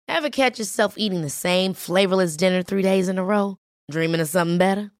Ever catch yourself eating the same flavorless dinner 3 days in a row? Dreaming of something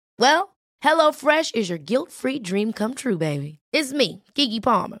better? Well, HelloFresh is your guilt-free dream come true, baby. It's me, Keke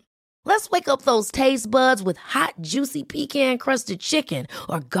Palmer. Let's wake up those taste buds with hot, juicy pecan-crusted chicken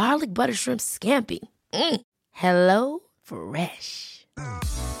or garlic butter shrimp scampi. Hello Fresh.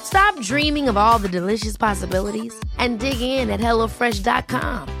 Stop dreaming of all the delicious possibilities and dig in at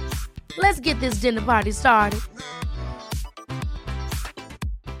HelloFresh.com. Let's get this dinner party started.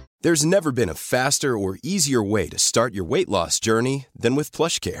 There's never been a faster or easier way to start your weight loss journey than with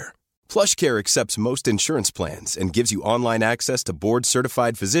PlushCare. PlushCare accepts most insurance plans and gives you online access to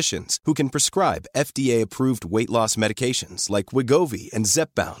board-certified physicians who can prescribe FDA-approved weight loss medications like Wegovy and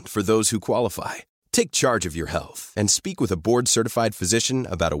Zepbound for those who qualify. Take charge of your health and speak with a board-certified physician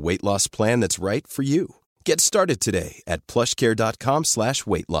about a weight loss plan that's right for you. Get started today at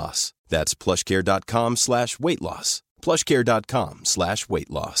plushcare.com/weight-loss. That's plushcare.com/weight-loss.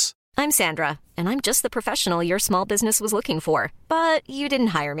 plushcare.com/weight-loss. I'm Sandra, and I'm just the professional your small business was looking for. But you didn't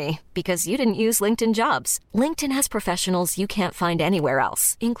hire me because you didn't use LinkedIn Jobs. LinkedIn has professionals you can't find anywhere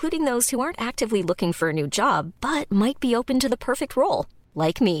else, including those who aren't actively looking for a new job, but might be open to the perfect role,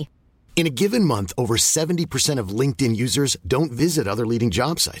 like me. In a given month, over 70% of LinkedIn users don't visit other leading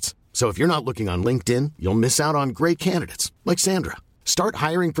job sites. So if you're not looking on LinkedIn, you'll miss out on great candidates like Sandra. Start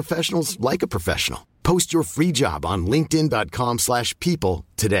hiring professionals like a professional. Post your free job on linkedin.com/people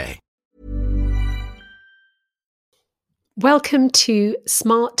today. Welcome to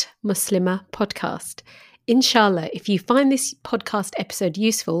Smart Muslimah podcast. Inshallah, if you find this podcast episode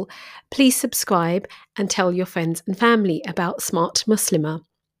useful, please subscribe and tell your friends and family about Smart Muslimah.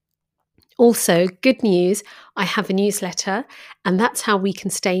 Also, good news, I have a newsletter, and that's how we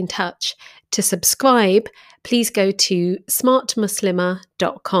can stay in touch. To subscribe, please go to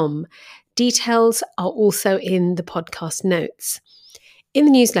smartmuslimah.com. Details are also in the podcast notes. In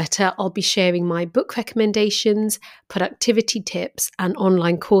the newsletter, I'll be sharing my book recommendations, productivity tips, and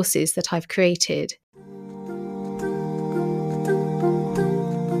online courses that I've created.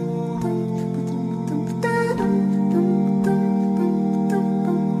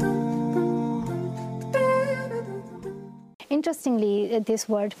 Interestingly, this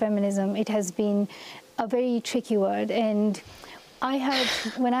word feminism, it has been a very tricky word, and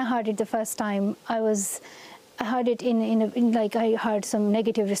when I heard it the first time, I heard it I heard some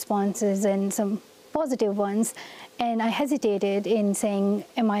negative responses and some positive ones, and I hesitated in saying,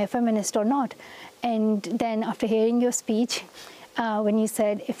 am I a feminist or not? And then after hearing your speech, when you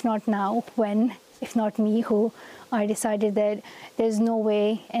said, if not now, when? If not me, who? I decided that there's no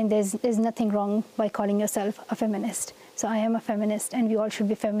way and there's nothing wrong by calling yourself a feminist. So I am a feminist, and we all should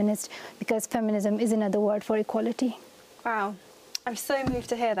be feminists, because feminism is another word for equality. Wow. I'm so moved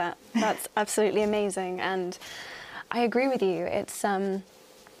to hear that. That's absolutely amazing, and I agree with you. It's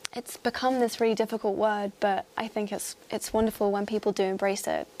become this really difficult word, but I think it's wonderful when people do embrace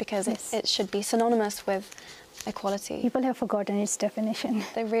it, because Yes. it should be synonymous with equality. People have forgotten its definition.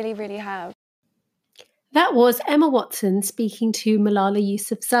 They really, really have. That was Emma Watson speaking to Malala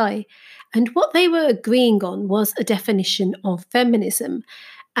Yousafzai, and what they were agreeing on was a definition of feminism,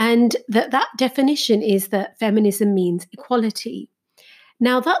 and that definition is that feminism means equality.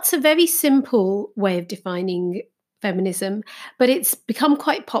 Now, that's a very simple way of defining feminism, but it's become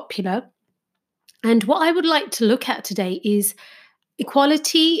quite popular. And what I would like to look at today is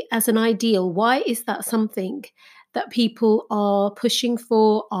equality as an ideal. Why is that something that people are pushing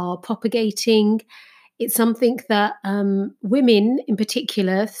for, are propagating? It's something that women in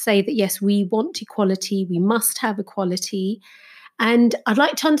particular say that, yes, we want equality, we must have equality. And I'd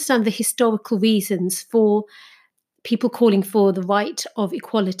like to understand the historical reasons for people calling for the right of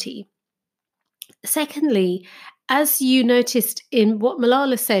equality. Secondly, as you noticed in what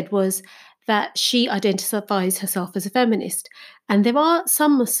Malala said, was that she identifies herself as a feminist. And there are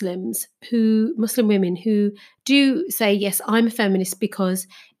some Muslim women who do say, yes, I'm a feminist because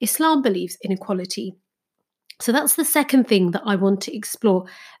Islam believes in equality. So that's the second thing that I want to explore,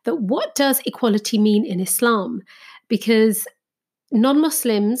 that what does equality mean in Islam? Because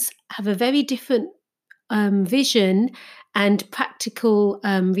non-Muslims have a very different vision and practical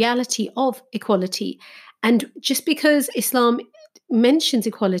reality of equality. And just because Islam mentions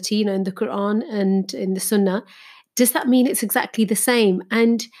equality, in the Quran and in the Sunnah, does that mean it's exactly the same?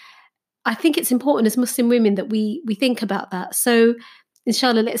 And I think it's important as Muslim women that we think about that. So,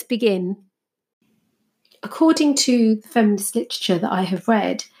 inshallah, let's begin. According to the feminist literature that I have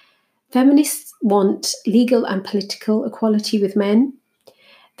read, feminists want legal and political equality with men.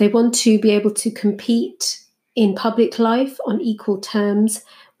 They want to be able to compete in public life on equal terms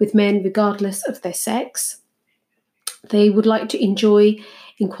with men, regardless of their sex. They would like to enjoy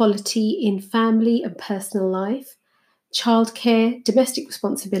equality in family and personal life, childcare, domestic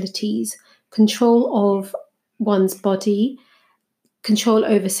responsibilities, control of one's body, control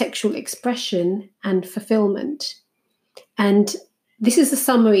over sexual expression and fulfillment. And this is a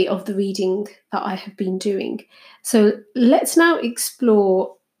summary of the reading that I have been doing. So let's now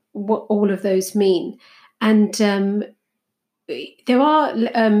explore what all of those mean. And there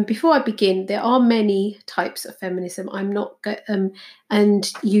are, before I begin, there are many types of feminism. I'm not,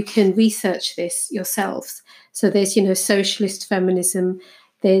 and you can research this yourselves. So there's, socialist feminism,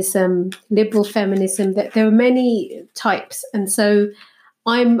 there's liberal feminism. There are many types, and so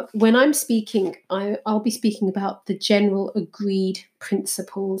when I'm speaking, I'll be speaking about the general agreed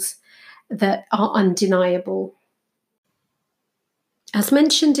principles that are undeniable. As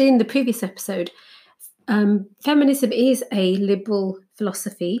mentioned in the previous episode, feminism is a liberal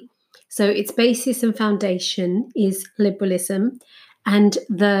philosophy. So its basis and foundation is liberalism. And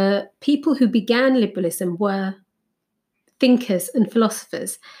the people who began liberalism were thinkers and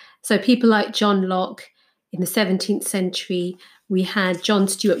philosophers. So people like John Locke in the 17th century, we had John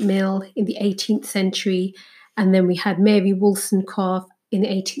Stuart Mill in the 18th century, and then we had Mary Wollstonecraft in the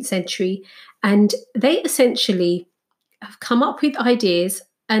 18th century. And they essentially have come up with ideas,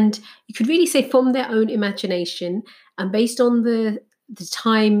 and you could really say from their own imagination and based on the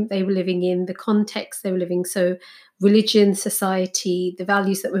time they were living in, the context they were living. So religion, society, the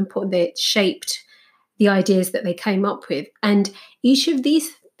values that were important, they shaped the ideas that they came up with. And each of these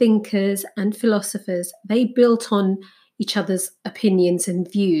thinkers and philosophers, they built on each other's opinions and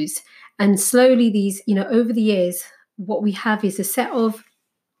views. And slowly these, over the years, what we have is a set of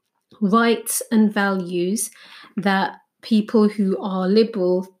rights and values that people who are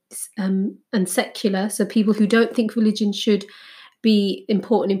liberal and secular, so people who don't think religion should be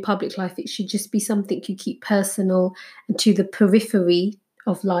important in public life, it should just be something you keep personal and to the periphery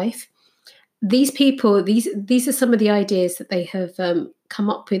of life. These people, these are some of the ideas that they have come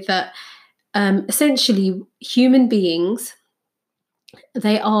up with, that essentially human beings,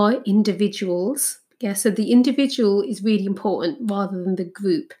 they are individuals. Yeah, so the individual is really important rather than the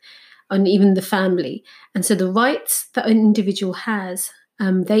group and even the family. And so the rights that an individual has,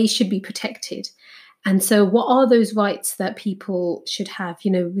 they should be protected. And so what are those rights that people should have?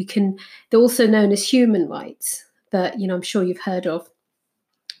 They're also known as human rights that, I'm sure you've heard of.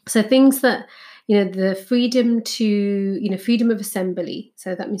 So things that, the freedom to, freedom of assembly.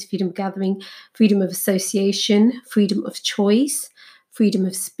 So that means freedom of gathering, freedom of association, freedom of choice, freedom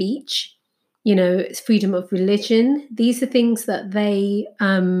of speech, freedom of religion. These are things that they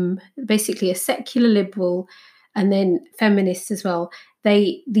basically a secular liberal and then feminists as well.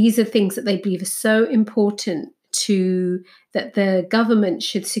 These are things that they believe are so important that the government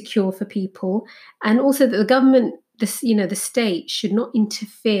should secure for people, and also that the government, the state should not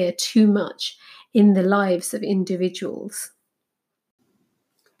interfere too much in the lives of individuals.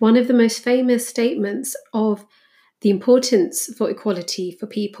 One of the most famous statements of the importance for equality for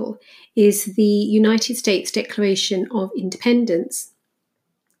people is the United States Declaration of Independence.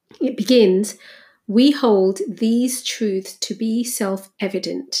 It begins, "We hold these truths to be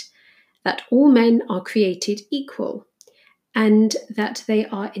self-evident, that all men are created equal, and that they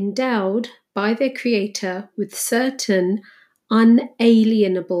are endowed by their Creator with certain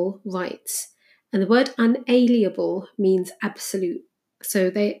unalienable rights." And the word unalienable means absolute. So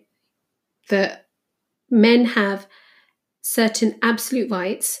the men have certain absolute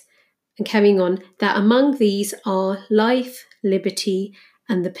rights, and carrying on, that among these are life, liberty,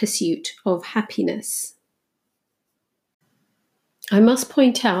 and the pursuit of happiness. I must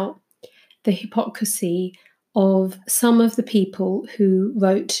point out the hypocrisy of some of the people who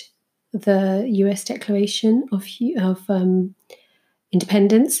wrote the US Declaration of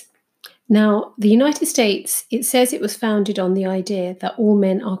Independence. Now, the United States, it says it was founded on the idea that all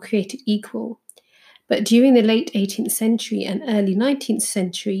men are created equal. But during the late 18th century and early 19th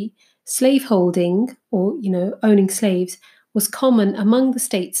century, slaveholding, or owning slaves, was common among the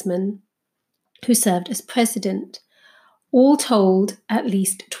statesmen who served as president. All told, at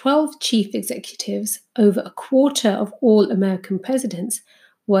least 12 chief executives, over a quarter of all American presidents,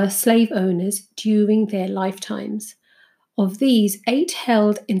 were slave owners during their lifetimes. Of these, 8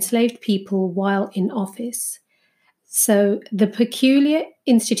 held enslaved people while in office. So the peculiar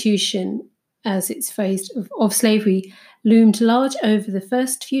institution, as it's phrased, of slavery loomed large over the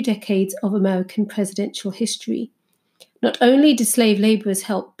first few decades of American presidential history. Not only did slave laborers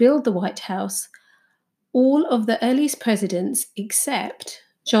help build the White House, all of the earliest presidents, except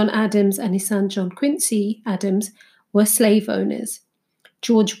John Adams and his son John Quincy Adams, were slave owners.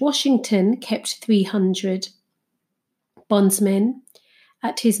 George Washington kept 300 bondsmen,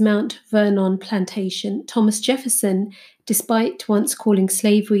 at his Mount Vernon plantation, Thomas Jefferson, despite once calling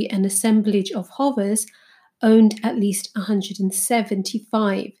slavery an assemblage of horrors, owned at least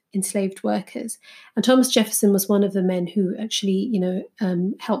 175 enslaved workers. And Thomas Jefferson was one of the men who actually,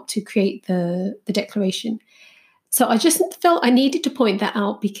 helped to create the Declaration. So I just felt I needed to point that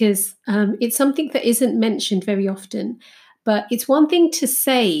out because it's something that isn't mentioned very often. But it's one thing to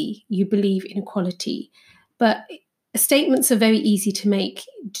say you believe in equality, but statements are very easy to make.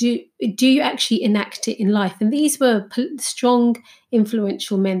 Do you actually enact it in life? And these were strong,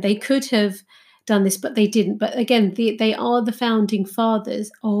 influential men. They could have done this, but they didn't. But again, they are the founding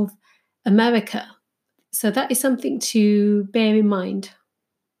fathers of America. So that is something to bear in mind.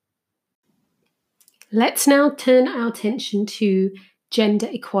 Let's now turn our attention to gender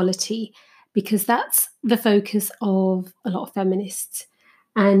equality, because that's the focus of a lot of feminists.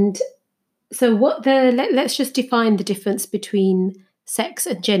 And so let's just define the difference between sex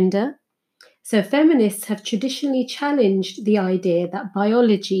and gender. So feminists have traditionally challenged the idea that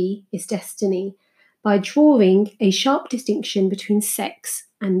biology is destiny by drawing a sharp distinction between sex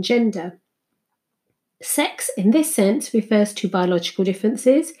and gender. Sex, in this sense, refers to biological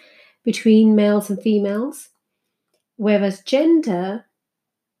differences between males and females, whereas gender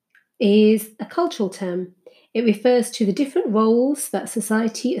is a cultural term. It refers to the different roles that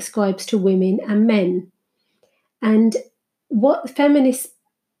society ascribes to women and men. And what feminists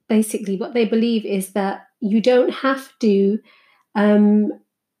basically, what they believe is that you don't have to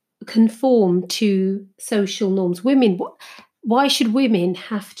conform to social norms. Why should women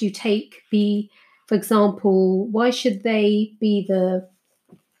have to for example, why should they be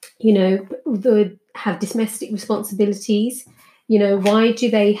have domestic responsibilities? Why do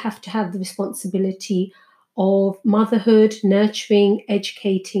they have to have the responsibility of motherhood, nurturing,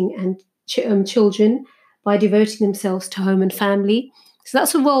 educating and children by devoting themselves to home and family? So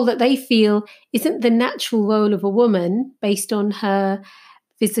that's a role that they feel isn't the natural role of a woman based on her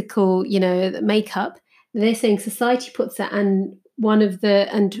physical, makeup. They're saying society puts that, and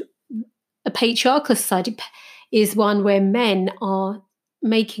a patriarchal society is one where men are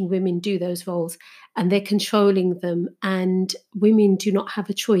making women do those roles and they're controlling them, and women do not have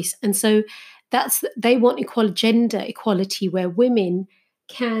a choice. And so they want gender equality, where women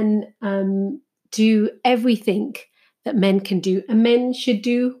can do everything that men can do, and men should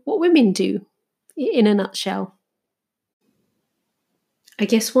do what women do, in a nutshell. I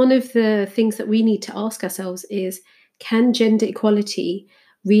guess one of the things that we need to ask ourselves is, can gender equality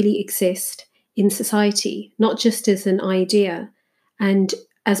really exist in society, not just as an idea? And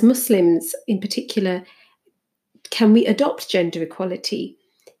as Muslims in particular, can we adopt gender equality?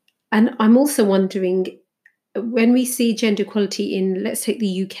 And I'm also wondering, when we see gender equality in, let's take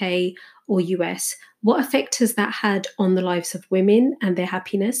the UK or US, what effect has that had on the lives of women and their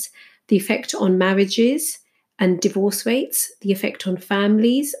happiness, the effect on marriages and divorce rates, the effect on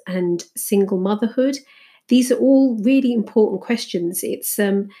families and single motherhood? These are all really important questions. It's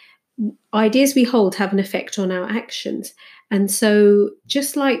ideas we hold have an effect on our actions. And so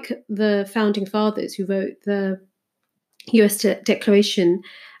just like the founding fathers who wrote the US Declaration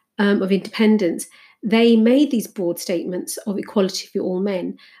of Independence, they made these broad statements of equality for all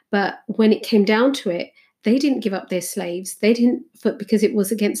men. But when it came down to it, they didn't give up their slaves. They didn't, because it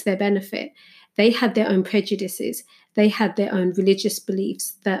was against their benefit. They had their own prejudices. They had their own religious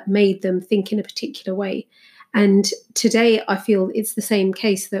beliefs that made them think in a particular way. And today I feel it's the same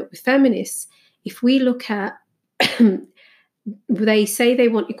case that with feminists, if we look at, they say they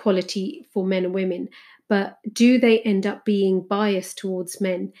want equality for men and women, but do they end up being biased towards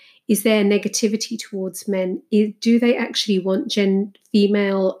men? Is there negativity towards men? Do they actually want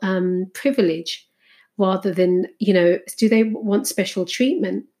female privilege rather than, do they want special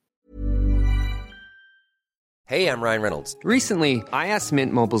treatment? Hey, I'm Ryan Reynolds. Recently, I asked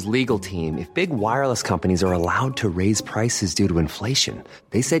Mint Mobile's legal team if big wireless companies are allowed to raise prices due to inflation.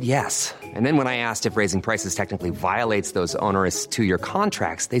 They said yes. And then when I asked if raising prices technically violates those onerous 2-year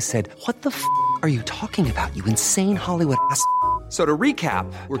contracts, they said, "What the f*** are you talking about, you insane Hollywood ass?" So to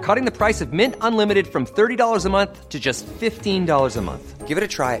recap, we're cutting the price of Mint Unlimited from $30 a month to just $15 a month. Give it a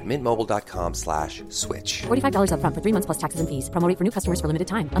try at mintmobile.com/switch. $45 up front for 3 months plus taxes and fees. Promo rate for new customers for limited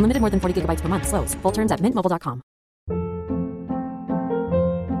time. Unlimited more than 40 gigabytes per month. Slows full terms at mintmobile.com.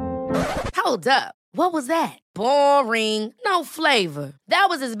 Hold up. What was that? Boring. No flavor. That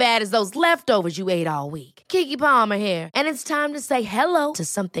was as bad as those leftovers you ate all week. Keke Palmer here. And it's time to say hello to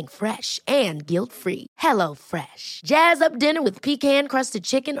something fresh and guilt-free. Hello Fresh. Jazz up dinner with pecan-crusted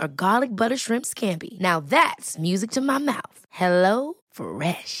chicken or garlic butter shrimp scampi. Now that's music to my mouth. Hello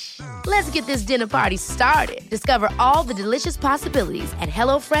Fresh. Let's get this dinner party started. Discover all the delicious possibilities at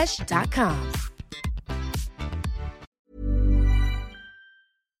HelloFresh.com.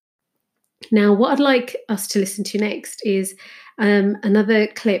 Now, what I'd like us to listen to next is another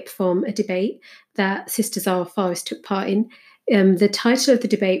clip from a debate that Sister Zara Forrest took part in. The title of the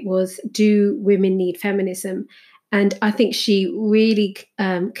debate was, "Do Women Need Feminism?" And I think she really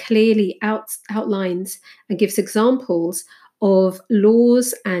clearly outlines and gives examples of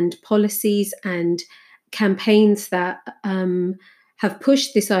laws and policies and campaigns that have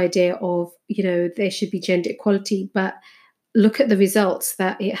pushed this idea of, there should be gender equality, but look at the results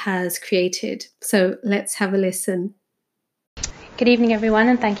that it has created. So let's have a listen. Good evening, everyone,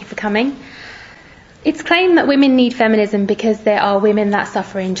 and thank you for coming. It's claimed that women need feminism because there are women that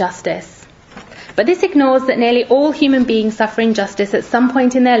suffer injustice. But this ignores that nearly all human beings suffer injustice at some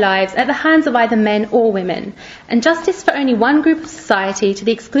point in their lives at the hands of either men or women. And justice for only one group of society to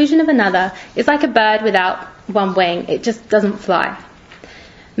the exclusion of another is like a bird without one wing. It just doesn't fly.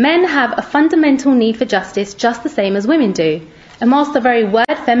 Men have a fundamental need for justice just the same as women do. And whilst the very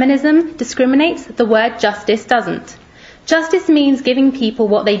word feminism discriminates, the word justice doesn't. Justice means giving people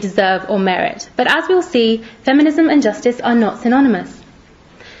what they deserve or merit. But as we'll see, feminism and justice are not synonymous.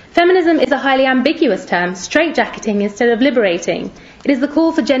 Feminism is a highly ambiguous term, straitjacketing instead of liberating. It is the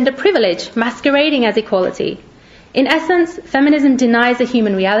call for gender privilege, masquerading as equality. In essence, feminism denies a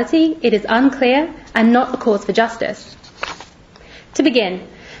human reality, it is unclear, and not a cause for justice. To begin,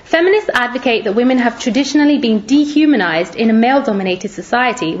 feminists advocate that women have traditionally been dehumanized in a male-dominated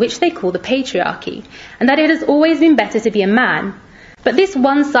society, which they call the patriarchy, and that it has always been better to be a man. But this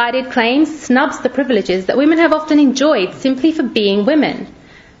one-sided claim snubs the privileges that women have often enjoyed simply for being women.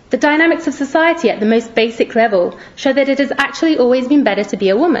 The dynamics of society at the most basic level show that it has actually always been better to be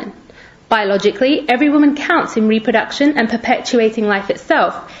a woman. Biologically, every woman counts in reproduction and perpetuating life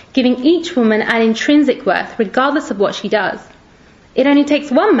itself, giving each woman an intrinsic worth regardless of what she does. It only takes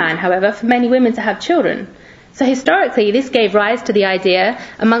one man, however, for many women to have children. So historically, this gave rise to the idea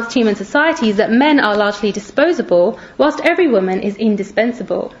amongst human societies that men are largely disposable, whilst every woman is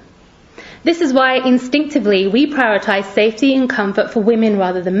indispensable. This is why instinctively we prioritise safety and comfort for women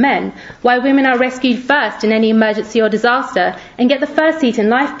rather than men, why women are rescued first in any emergency or disaster and get the first seat in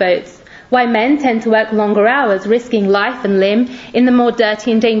lifeboats, why men tend to work longer hours risking life and limb in the more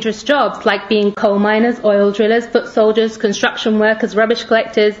dirty and dangerous jobs like being coal miners, oil drillers, foot soldiers, construction workers, rubbish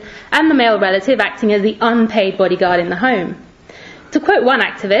collectors, and the male relative acting as the unpaid bodyguard in the home. To quote one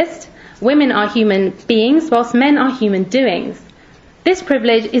activist, women are human beings whilst men are human doings. This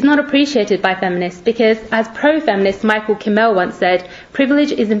privilege is not appreciated by feminists because, as pro-feminist Michael Kimmel once said,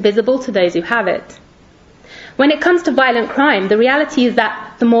 privilege is invisible to those who have it. When it comes to violent crime, the reality is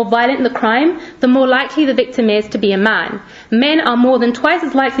that the more violent the crime, the more likely the victim is to be a man. Men are more than twice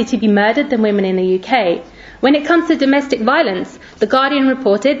as likely to be murdered than women in the UK. When it comes to domestic violence, The Guardian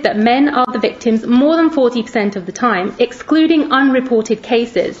reported that men are the victims more than 40% of the time, excluding unreported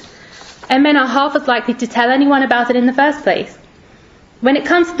cases. And men are half as likely to tell anyone about it in the first place. When it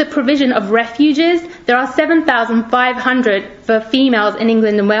comes to the provision of refuges, there are 7,500 for females in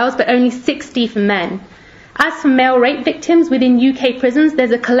England and Wales, but only 60 for men. As for male rape victims within UK prisons,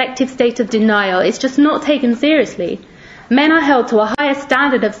 there's a collective state of denial. It's just not taken seriously. Men are held to a higher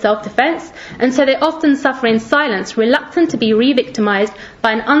standard of self-defence, and so they often suffer in silence, reluctant to be re-victimised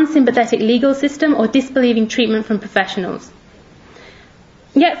by an unsympathetic legal system or disbelieving treatment from professionals.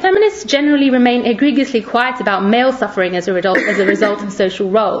 Yet feminists generally remain egregiously quiet about male suffering as a result of social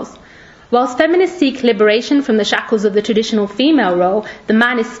roles. Whilst feminists seek liberation from the shackles of the traditional female role, the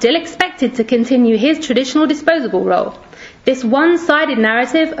man is still expected to continue his traditional disposable role. This one-sided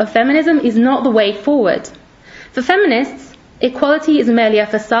narrative of feminism is not the way forward. For feminists, equality is merely a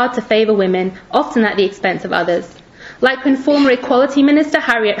facade to favour women, often at the expense of others. Like when former Equality Minister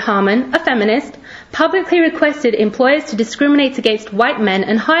Harriet Harman, a feminist, publicly requested employers to discriminate against white men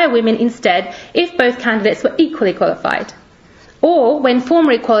and hire women instead if both candidates were equally qualified. Or when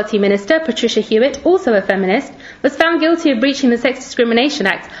former Equality Minister Patricia Hewitt, also a feminist, was found guilty of breaching the Sex Discrimination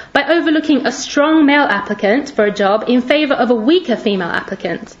Act by overlooking a strong male applicant for a job in favour of a weaker female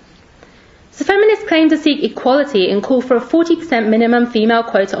applicant. So feminists claim to seek equality and call for a 40% minimum female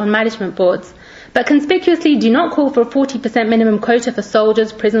quota on management boards, but conspicuously do not call for a 40% minimum quota for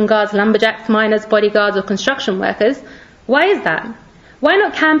soldiers, prison guards, lumberjacks, miners, bodyguards or construction workers. Why is that? Why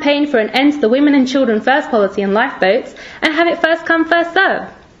not campaign for an end to the women and children first policy in lifeboats and have it first come, first serve?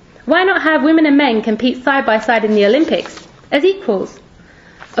 Why not have women and men compete side by side in the Olympics as equals?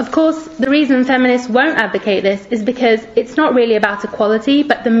 Of course, the reason feminists won't advocate this is because it's not really about equality,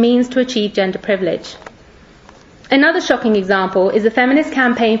 but the means to achieve gender privilege. Another shocking example is the feminist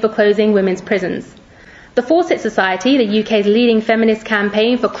campaign for closing women's prisons. The Fawcett Society, the UK's leading feminist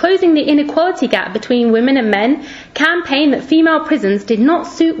campaign for closing the inequality gap between women and men, campaigned that female prisons did not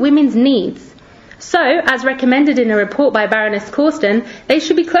suit women's needs. So, as recommended in a report by Baroness Corsten, they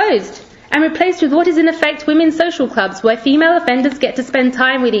should be closed and replaced with what is in effect women's social clubs, where female offenders get to spend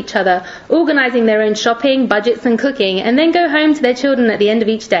time with each other, organising their own shopping, budgets and cooking, and then go home to their children at the end of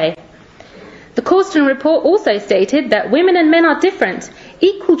each day. The Corsten report also stated that women and men are different.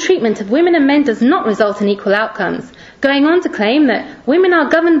 Equal treatment of women and men does not result in equal outcomes, going on to claim that women are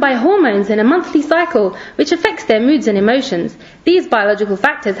governed by hormones in a monthly cycle, which affects their moods and emotions. These biological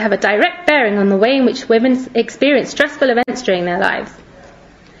factors have a direct bearing on the way in which women experience stressful events during their lives.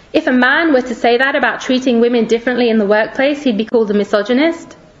 If a man were to say that about treating women differently in the workplace, he'd be called a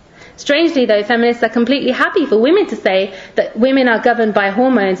misogynist. Strangely, though, feminists are completely happy for women to say that women are governed by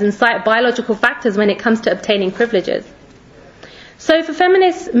hormones and cite biological factors when it comes to obtaining privileges. So for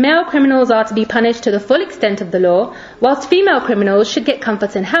feminists, male criminals are to be punished to the full extent of the law, whilst female criminals should get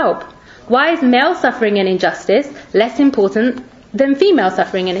comfort and help. Why is male suffering an injustice less important than female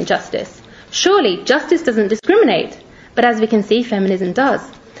suffering an injustice? Surely justice doesn't discriminate, but as we can see, feminism does.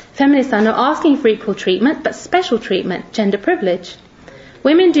 Feminists are not asking for equal treatment, but special treatment, gender privilege.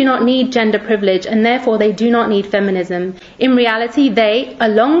 Women do not need gender privilege, and therefore they do not need feminism. In reality, they,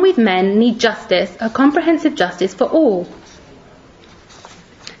 along with men, need justice, a comprehensive justice for all.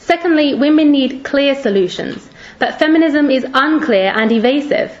 Secondly, women need clear solutions, but feminism is unclear and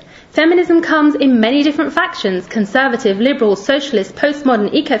evasive. Feminism comes in many different factions: conservative, liberal, socialist,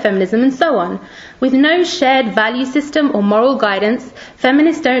 postmodern, ecofeminism, and so on. With no shared value system or moral guidance,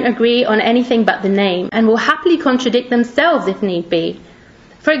 feminists don't agree on anything but the name, and will happily contradict themselves if need be.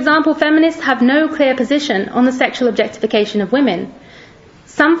 For example, feminists have no clear position on the sexual objectification of women.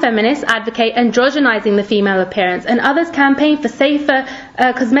 Some feminists advocate androgenizing the female appearance, and others campaign for safer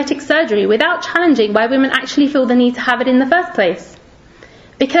cosmetic surgery without challenging why women actually feel the need to have it in the first place.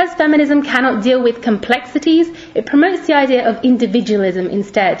 Because feminism cannot deal with complexities, it promotes the idea of individualism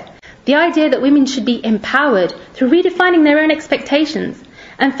instead. The idea that women should be empowered through redefining their own expectations.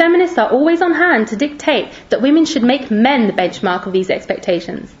 And feminists are always on hand to dictate that women should make men the benchmark of these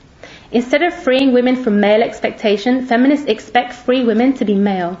expectations. Instead of freeing women from male expectation, feminists expect free women to be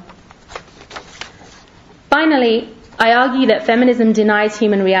male. Finally, I argue that feminism denies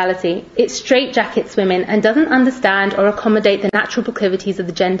human reality. It straitjackets women and doesn't understand or accommodate the natural proclivities of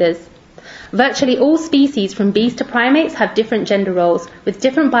the genders. Virtually all species, from bees to primates, have different gender roles, with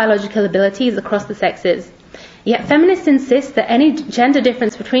different biological abilities across the sexes. Yet feminists insist that any gender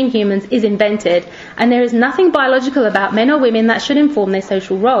difference between humans is invented, and there is nothing biological about men or women that should inform their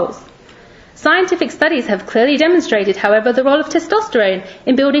social roles. Scientific studies have clearly demonstrated, however, the role of testosterone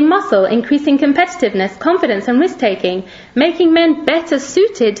in building muscle, increasing competitiveness, confidence and risk-taking, making men better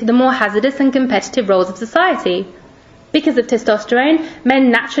suited to the more hazardous and competitive roles of society. Because of testosterone,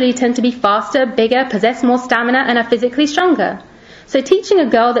 men naturally tend to be faster, bigger, possess more stamina and are physically stronger. So teaching a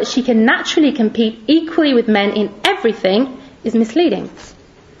girl that she can naturally compete equally with men in everything is misleading.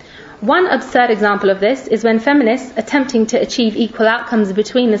 One absurd example of this is when feminists, attempting to achieve equal outcomes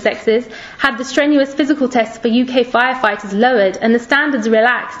between the sexes, had the strenuous physical tests for UK firefighters lowered and the standards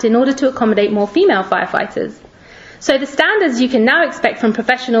relaxed in order to accommodate more female firefighters. So the standards you can now expect from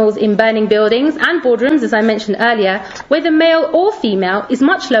professionals in burning buildings and boardrooms, as I mentioned earlier, whether male or female, is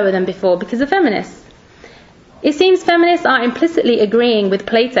much lower than before because of feminists. It seems feminists are implicitly agreeing with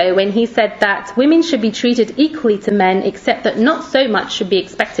Plato when he said that women should be treated equally to men, except that not so much should be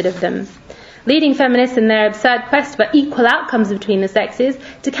expected of them, leading feminists in their absurd quest for equal outcomes between the sexes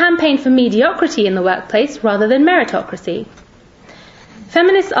to campaign for mediocrity in the workplace rather than meritocracy.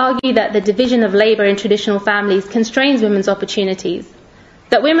 Feminists argue that the division of labour in traditional families constrains women's opportunities,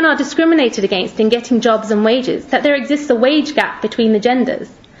 that women are discriminated against in getting jobs and wages, that there exists a wage gap between the genders.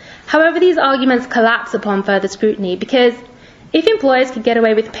 However, these arguments collapse upon further scrutiny because if employers could get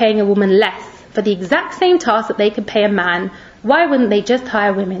away with paying a woman less for the exact same task that they could pay a man, why wouldn't they just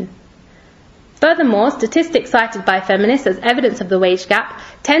hire women? Furthermore, statistics cited by feminists as evidence of the wage gap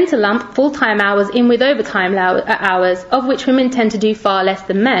tend to lump full-time hours in with overtime hours, of which women tend to do far less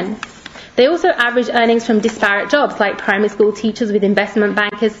than men. They also average earnings from disparate jobs like primary school teachers with investment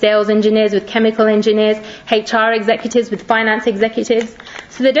bankers, sales engineers with chemical engineers, HR executives with finance executives,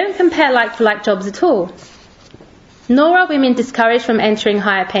 so they don't compare like-for-like jobs at all. Nor are women discouraged from entering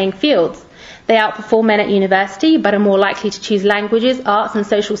higher paying fields. They outperform men at university but are more likely to choose languages, arts and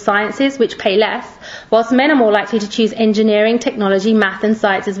social sciences, which pay less, whilst men are more likely to choose engineering, technology, math and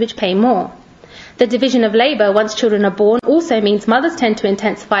sciences, which pay more. The division of labour once children are born also means mothers tend to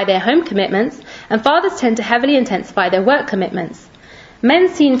intensify their home commitments and fathers tend to heavily intensify their work commitments. Men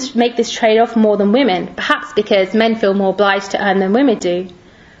seem to make this trade-off more than women, perhaps because men feel more obliged to earn than women do.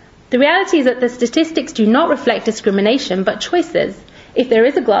 The reality is that the statistics do not reflect discrimination, but choices. If there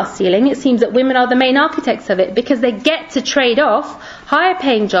is a glass ceiling, it seems that women are the main architects of it because they get to trade off higher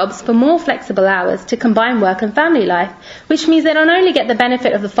paying jobs for more flexible hours to combine work and family life, which means they not only get the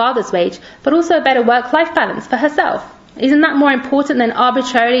benefit of the father's wage, but also a better work-life balance for herself. Isn't that more important than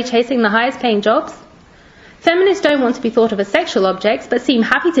arbitrarily chasing the highest paying jobs? Feminists don't want to be thought of as sexual objects, but seem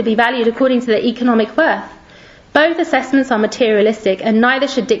happy to be valued according to their economic worth. Both assessments are materialistic, and neither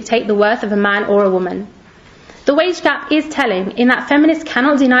should dictate the worth of a man or a woman. The wage gap is telling in that feminists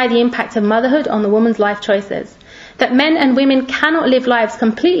cannot deny the impact of motherhood on the woman's life choices, that men and women cannot live lives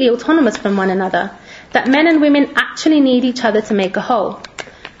completely autonomous from one another, that men and women actually need each other to make a whole.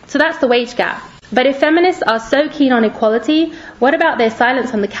 So that's the wage gap. But if feminists are so keen on equality, what about their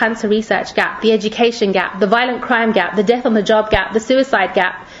silence on the cancer research gap, the education gap, the violent crime gap, the death on the job gap, the suicide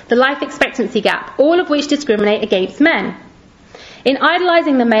gap, the life expectancy gap, all of which discriminate against men? In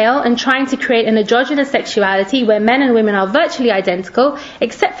idolising the male and trying to create an androgynous sexuality where men and women are virtually identical,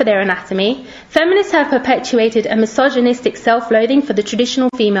 except for their anatomy, feminists have perpetuated a misogynistic self-loathing for the traditional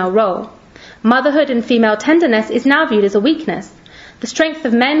female role. Motherhood and female tenderness is now viewed as a weakness. The strength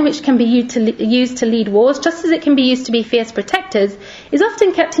of men, which can be used to lead wars just as it can be used to be fierce protectors, is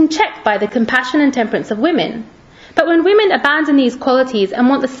often kept in check by the compassion and temperance of women. But when women abandon these qualities and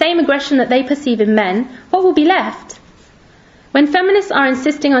want the same aggression that they perceive in men, what will be left? When feminists are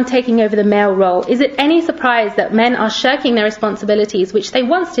insisting on taking over the male role, is it any surprise that men are shirking their responsibilities, which they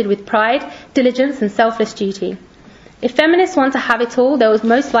once did with pride, diligence and selfless duty? If feminists want to have it all, they will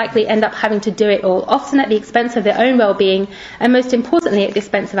most likely end up having to do it all, often at the expense of their own well-being, and most importantly at the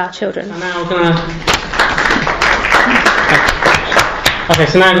expense of our children. So now I'm going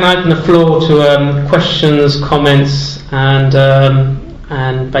to open the floor to questions, comments, and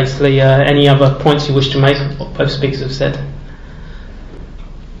basically any other points you wish to make of what both speakers have said.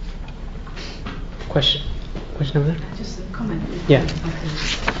 Question over there? Just a comment. Yeah.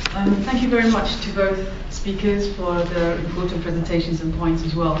 Thank you very much to both speakers for their important presentations and points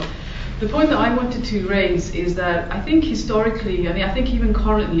as well. The point that I wanted to raise is that I think historically, I think even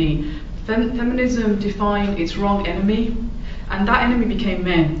currently, feminism defined its wrong enemy, and that enemy became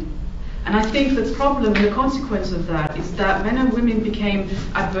men. And I think the problem, the consequence of that, is that men and women became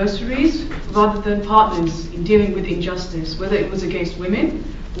adversaries rather than partners in dealing with injustice, whether it was against women,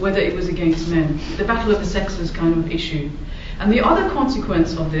 whether it was against men. The battle of the sexes kind of issue. And the other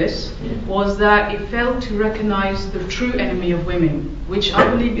consequence of this was that it failed to recognize the true enemy of women, which I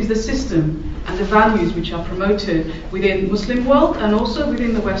believe is the system and the values which are promoted within Muslim world and also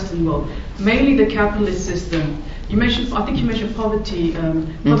within the Western world, mainly the capitalist system. I think you mentioned poverty.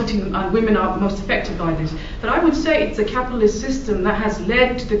 Poverty and women are most affected by this. But I would say it's a capitalist system that has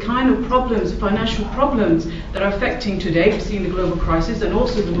led to the kind of problems, financial problems, that are affecting today. We've seen the global crisis and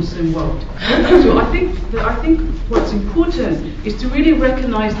also the Muslim world. So I think what's important is to really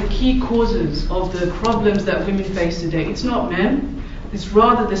recognize the key causes of the problems that women face today. It's not men. It's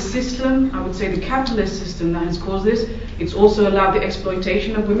rather the system, I would say the capitalist system, that has caused this. It's also allowed the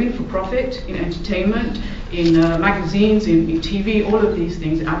exploitation of women for profit in entertainment, in magazines, in TV, all of these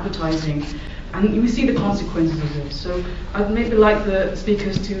things, in advertising. And we see the consequences of this. So I'd maybe like the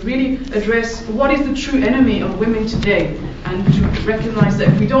speakers to really address what is the true enemy of women today, and to recognize that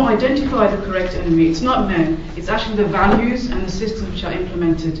if we don't identify the correct enemy, it's not men, it's actually the values and the systems which are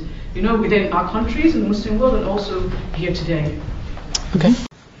implemented, within our countries and the Muslim world and also here today. Okay.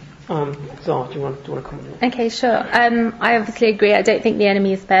 Zara, do you want to comment? Okay, sure. I obviously agree. I don't think the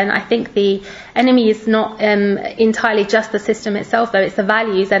enemy is men. I think the enemy is not entirely just the system itself, though. It's the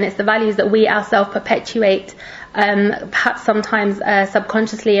values, and it's the values that we ourselves perpetuate, perhaps sometimes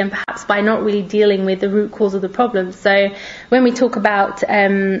subconsciously, and perhaps by not really dealing with the root cause of the problem. So when we talk about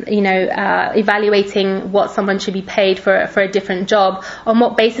evaluating what someone should be paid for a different job, on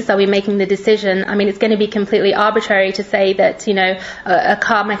what basis are we making the decision? I mean, it's going to be completely arbitrary to say that a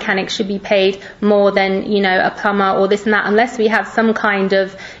car mechanic should be paid more than a plumber or this and that, unless we have some kind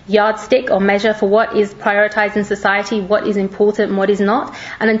of yardstick or measure for what is prioritized in society, what is important and what is not.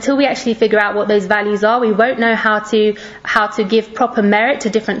 And until we actually figure out what those values are, we won't know how to give proper merit to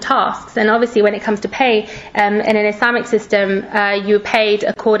different tasks. And obviously when it comes to pay, in an Islamic system, you're paid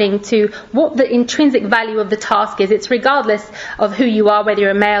according to what the intrinsic value of the task is. It's regardless of who you are, whether you're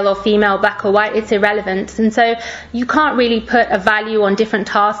a male or female, black or white, it's irrelevant. And so you can't really put a value on different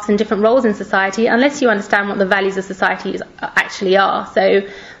tasks and different roles in society unless you understand what the values of society actually are. So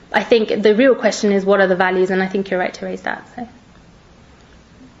I think the real question is, what are the values? And I think you're right to raise that. So.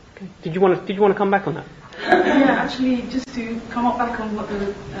 Okay. Did you want to come back on that? Yeah, actually, just to come up back on what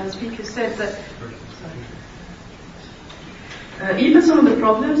the speaker said, that even some of the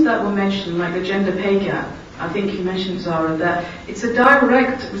problems that were mentioned, like the gender pay gap, I think you mentioned, Zara, that it's a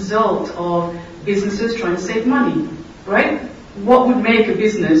direct result of businesses trying to save money, right? What would make a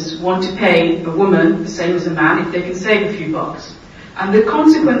business want to pay a woman the same as a man if they can save a few bucks? And the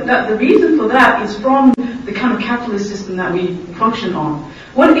reason for that is from the kind of capitalist system that we function on.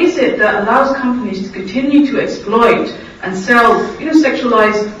 What is it that allows companies to continue to exploit and sell,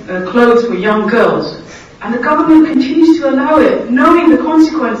 sexualized clothes for young girls? And the government continues to allow it, knowing the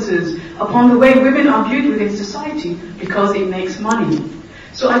consequences upon the way women are viewed within society, because it makes money.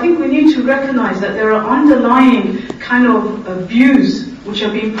 So I think we need to recognize that there are underlying kind of views which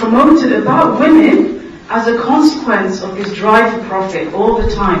are being promoted about women as a consequence of this drive for profit all the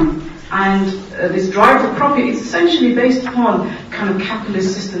time. And this drive for profit is essentially based upon kind of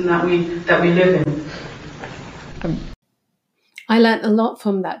capitalist system that we live in. I learned a lot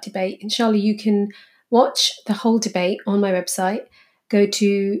from that debate. Inshallah, you can watch the whole debate on my website. Go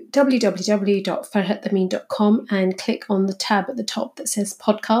to www.farhathameen.com and click on the tab at the top that says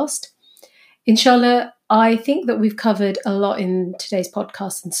podcast. Inshallah, I think that we've covered a lot in today's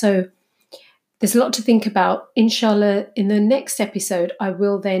podcast, and so there's a lot to think about. Inshallah, in the next episode, I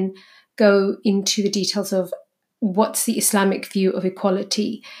will then go into the details of what's the Islamic view of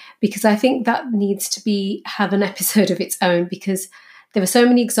equality, because I think that needs to have an episode of its own, because there are so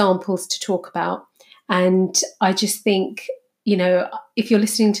many examples to talk about. And I just think, if you're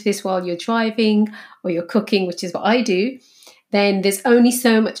listening to this while you're driving or you're cooking, which is what I do, then there's only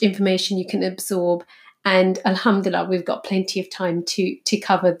so much information you can absorb. And alhamdulillah, we've got plenty of time to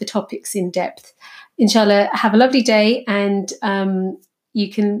cover the topics in depth. Inshallah, have a lovely day, and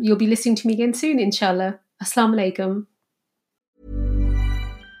you'll be listening to me again soon, inshallah. Assalamu alaikum.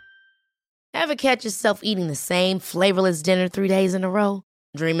 Ever catch yourself eating the same flavorless dinner 3 days in a row?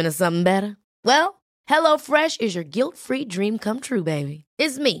 Dreaming of something better? Well, HelloFresh is your guilt-free dream come true, baby.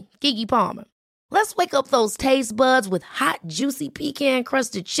 It's me, Keke Palmer. Let's wake up those taste buds with hot, juicy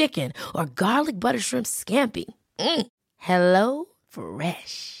pecan-crusted chicken or garlic butter shrimp scampi. Hello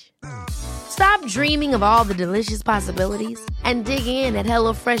Fresh. Stop dreaming of all the delicious possibilities and dig in at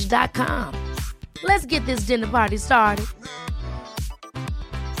HelloFresh.com. Let's get this dinner party started.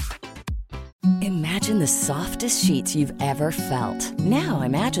 Imagine the softest sheets you've ever felt. Now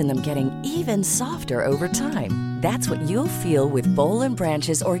imagine them getting even softer over time. That's what you'll feel with Boll &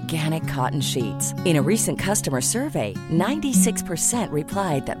 Branch's organic cotton sheets. In a recent customer survey, 96%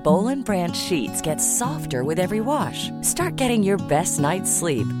 replied that Boll & Branch sheets get softer with every wash. Start getting your best night's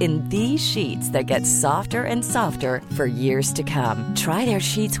sleep in these sheets that get softer and softer for years to come. Try their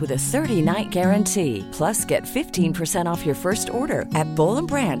sheets with a 30-night guarantee. Plus, get 15% off your first order at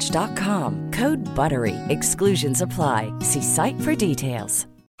bollandbranch.com. Code BUTTERY. Exclusions apply. See site for details.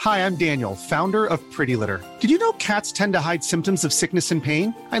 Hi, I'm Daniel, founder of Pretty Litter. Did you know cats tend to hide symptoms of sickness and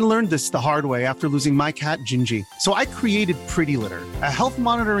pain? I learned this the hard way after losing my cat, Gingy. So I created Pretty Litter, a health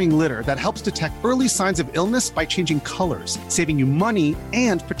monitoring litter that helps detect early signs of illness by changing colors, saving you money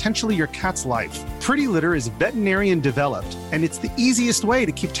and potentially your cat's life. Pretty Litter is veterinarian developed, and it's the easiest way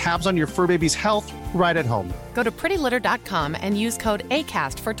to keep tabs on your fur baby's health right at home. Go to prettylitter.com and use code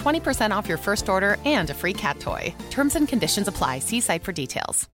ACAST for 20% off your first order and a free cat toy. Terms and conditions apply. See site for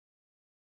details.